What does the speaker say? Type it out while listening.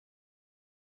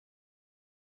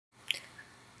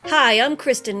Hi, I'm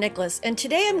Kristin Nicholas, and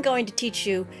today I'm going to teach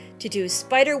you to do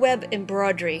spider web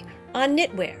embroidery on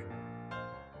knitwear.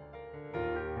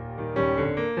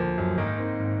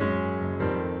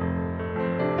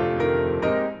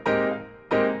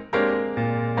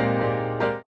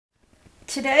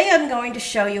 Today I'm going to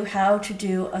show you how to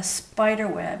do a spider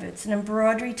web. It's an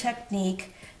embroidery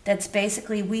technique that's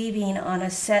basically weaving on a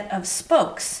set of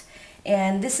spokes.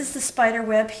 And this is the spider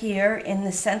web here in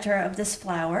the center of this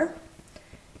flower.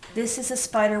 This is a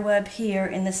spider web here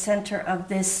in the center of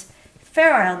this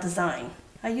fair isle design.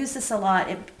 I use this a lot.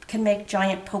 It can make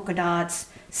giant polka dots,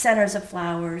 centers of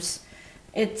flowers,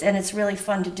 and it's really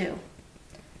fun to do.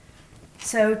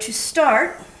 So to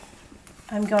start,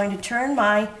 I'm going to turn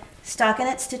my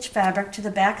stockinette stitch fabric to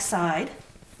the back side,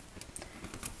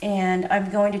 and I'm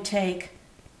going to take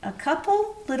a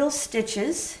couple little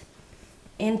stitches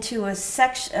into a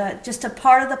section, just a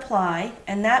part of the ply,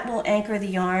 and that will anchor the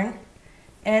yarn.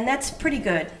 And that's pretty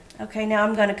good. Okay, now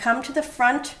I'm going to come to the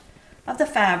front of the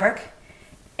fabric,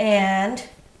 and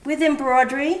with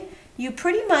embroidery, you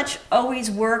pretty much always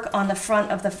work on the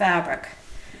front of the fabric.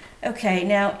 Okay,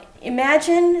 now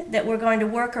imagine that we're going to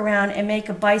work around and make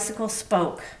a bicycle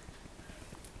spoke.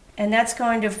 And that's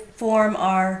going to form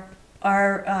our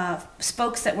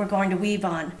spokes that we're going to weave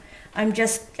on. I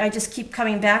just keep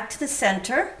coming back to the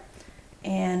center,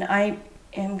 and I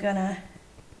am going to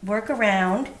work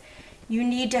around. You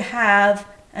need to have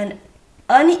an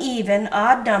uneven,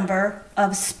 odd number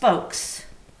of spokes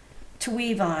to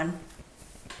weave on.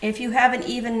 If you have an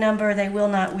even number, they will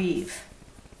not weave.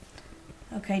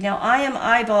 Okay, now I am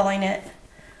eyeballing it.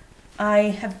 I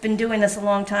have been doing this a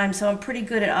long time, so I'm pretty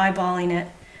good at eyeballing it.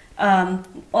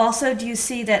 Also, do you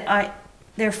see that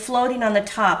they're floating on the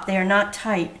top? They are not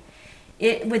tight.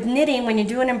 With knitting, when you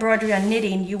do an embroidery on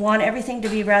knitting, you want everything to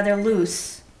be rather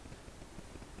loose.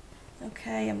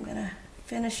 Okay, I'm going to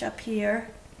finish up here.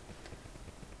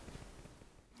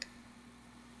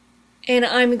 And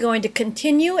I'm going to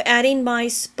continue adding my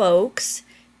spokes,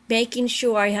 making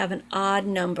sure I have an odd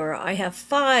number. I have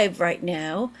 5 right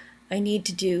now. I need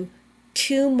to do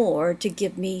 2 more to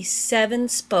give me 7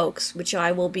 spokes, which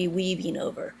I will be weaving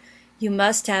over. You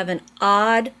must have an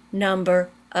odd number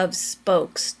of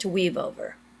spokes to weave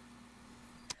over.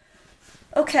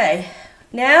 Okay,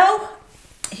 now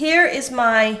here is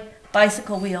my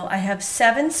bicycle wheel. I have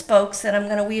 7 spokes that I'm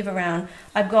going to weave around.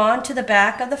 I've gone to the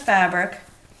back of the fabric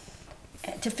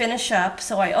to finish up,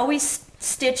 so I always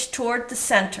stitch toward the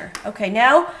center. Okay,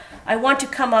 now I want to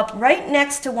come up right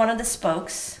next to one of the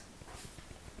spokes.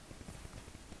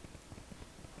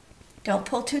 Don't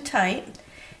pull too tight.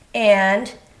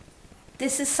 And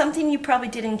this is something you probably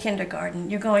did in kindergarten.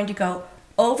 You're going to go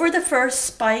over the first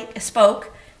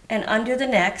spoke and under the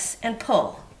next and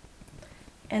pull.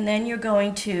 And then you're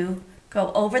going to go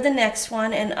over the next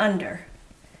one and under.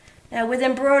 Now with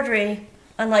embroidery,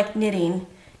 unlike knitting,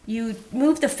 you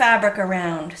move the fabric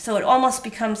around, so it almost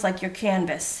becomes like your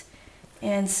canvas.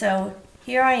 And so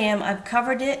here I am, I've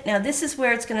covered it. Now this is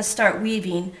where it's going to start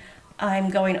weaving. I'm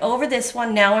going over this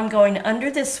one, now I'm going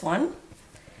under this one.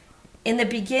 In the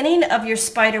beginning of your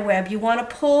spider web, you want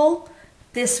to pull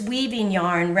this weaving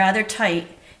yarn rather tight.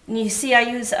 And you see I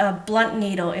use a blunt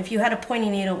needle. If you had a pointy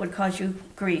needle, it would cause you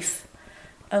grief.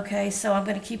 Okay, so I'm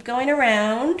going to keep going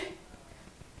around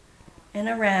and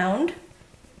around.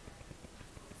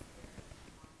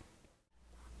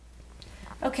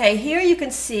 Okay, here you can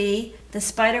see the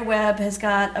spider web has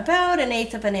got about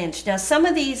 1/8 of an inch. Now some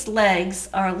of these legs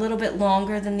are a little bit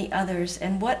longer than the others,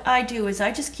 and what I do is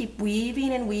I just keep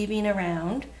weaving and weaving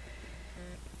around.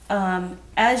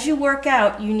 As you work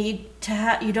out,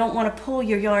 you don't want to pull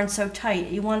your yarn so tight.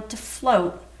 You want it to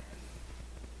float.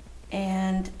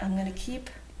 And I'm going to keep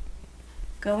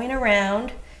going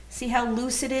around. See how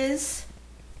loose it is?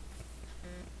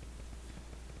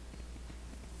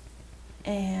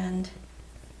 And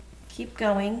keep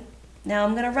going. Now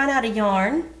I'm going to run out of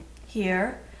yarn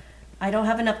here. I don't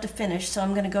have enough to finish, so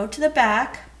I'm going to go to the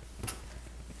back.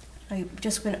 I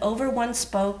just went over one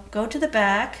spoke, go to the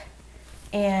back,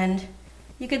 and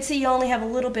you can see you only have a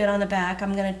little bit on the back.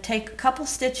 I'm going to take a couple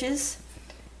stitches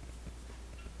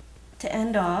to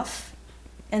end off,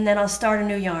 and then I'll start a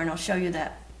new yarn. I'll show you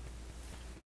that.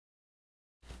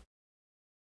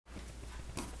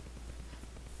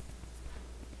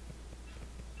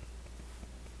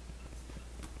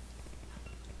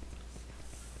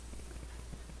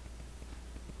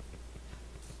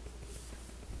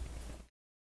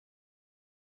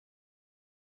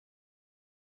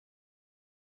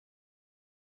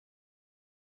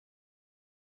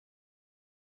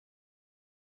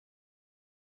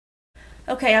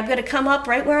 Okay, I'm going to come up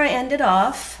right where I ended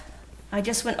off, I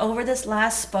just went over this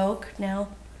last spoke. Now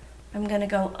I'm going to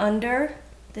go under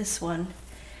this one.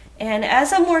 And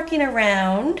as I'm working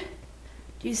around,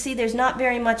 you see there's not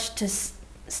very much to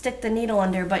stick the needle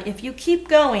under, but if you keep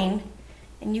going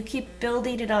and you keep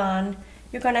building it on,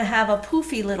 you're going to have a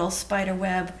poofy little spider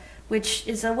web, which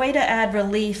is a way to add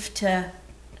relief to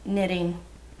knitting.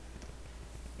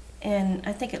 And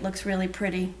I think it looks really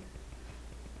pretty.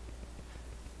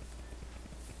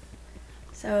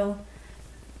 So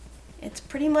it's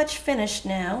pretty much finished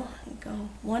now. Go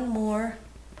one more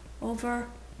over,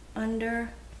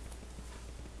 under,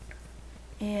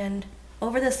 and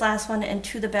over this last one and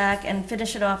to the back and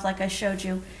finish it off like I showed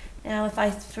you. Now if I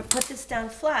put this down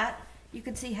flat, you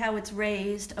can see how it's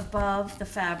raised above the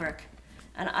fabric.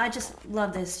 And I just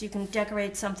love this. You can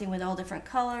decorate something with all different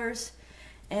colors.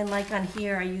 And like on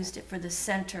here, I used it for the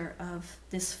center of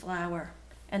this flower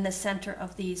and the center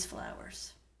of these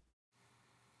flowers.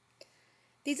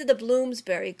 These are the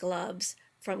Bloomsbury gloves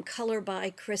from Color by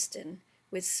Kristin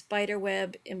with Spider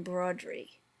Web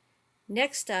Embroidery.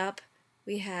 Next up,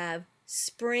 we have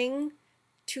Spring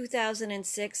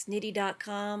 2006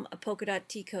 Nitty.com, a polka dot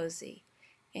tea cozy,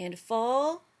 and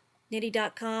Fall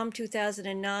Nitty.com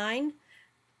 2009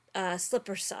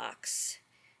 slipper socks.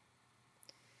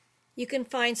 You can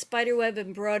find Spiderweb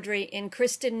Embroidery in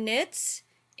Kristin Knits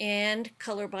and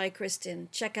Color by Kristin.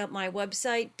 Check out my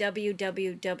website,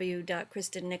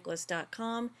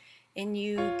 www.kristinnicholas.com, and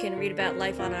you can read about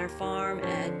life on our farm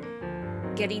at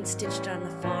Getting Stitched on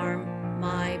the Farm,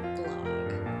 my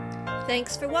blog.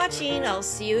 Thanks for watching. I'll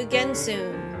see you again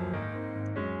soon.